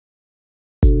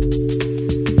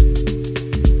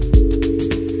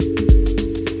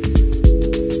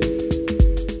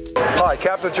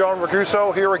Captain John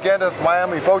Raguso here again at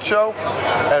Miami Boat Show,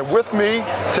 and with me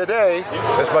today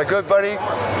is my good buddy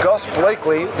Gus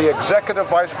Blakely, the Executive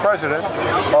Vice President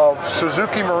of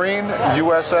Suzuki Marine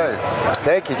USA.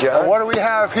 Thank you, John. And what we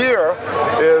have here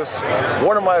is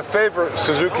one of my favorite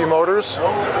Suzuki motors,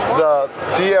 the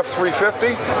DF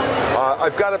 350.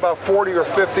 I've got about 40 or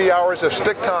 50 hours of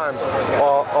stick time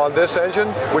on this engine,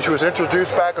 which was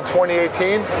introduced back in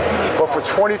 2018. But for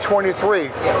 2023,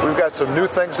 we've got some new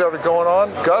things that are going on.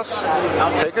 Gus,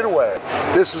 take it away.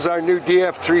 This is our new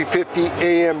DF 350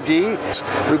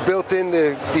 AMD. We built in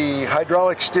the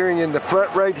hydraulic steering in the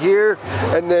front right here,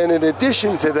 and then in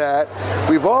addition to that,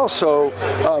 we've also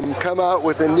come out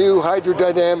with a new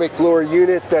hydrodynamic lower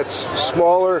unit that's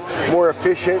smaller, more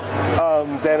efficient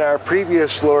than our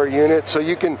previous lower unit, so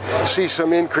you can see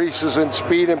some increases in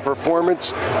speed and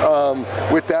performance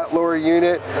with that lower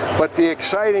unit. But the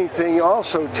exciting thing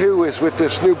also too is with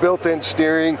this new built-in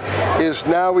steering is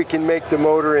now we can make the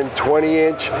motor in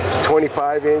 20-inch,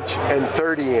 25-inch, and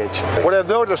 30-inch. What I've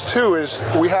noticed too is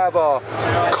we have a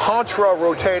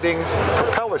contra-rotating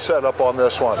propeller setup on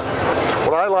this one.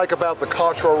 What I like about the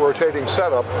contra-rotating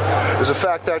setup is the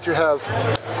fact that you have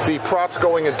the props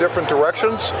going in different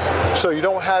directions, so you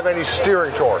don't have any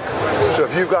steering torque. So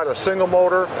if you've got a single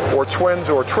motor or twins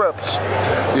or trips,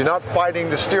 you're not fighting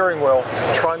the steering wheel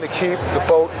trying to keep the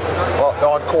boat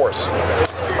on course.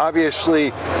 Obviously,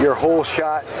 your whole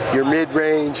shot, your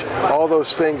mid-range, all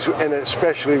those things, and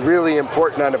especially really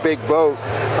important on a big boat,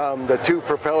 the two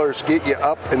propellers get you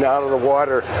up and out of the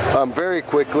water very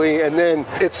quickly. And then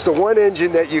it's the one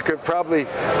engine that you could probably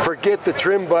forget the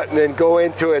trim button and go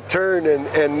into a turn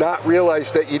and not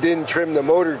realize that you didn't trim the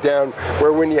motor down,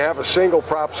 where when you have a single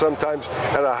prop sometimes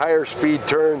at a higher speed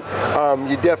turn,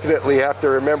 you definitely have to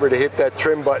remember to hit that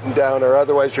trim button down, or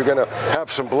otherwise you're going to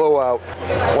have some blowout.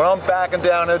 When I'm backing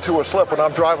down into a slip, when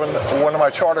I'm driving one of my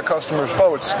charter customers'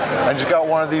 boats and you've got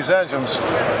one of these engines,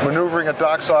 maneuvering at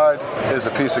dockside is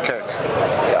a piece of cake.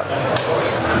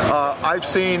 I've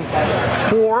seen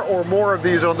 4 or more of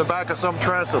these on the back of some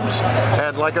transoms,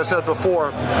 and like I said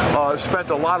before,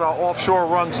 spent a lot of offshore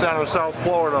runs down in South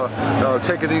Florida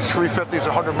taking these 350s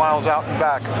 100 miles out and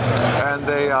back, and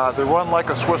they run like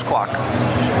a Swiss clock.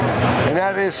 And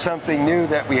that is something new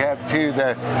that we have too.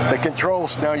 The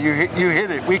controls now, you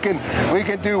hit it. We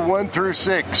can do 1 through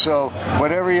 6, so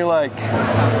whatever you like.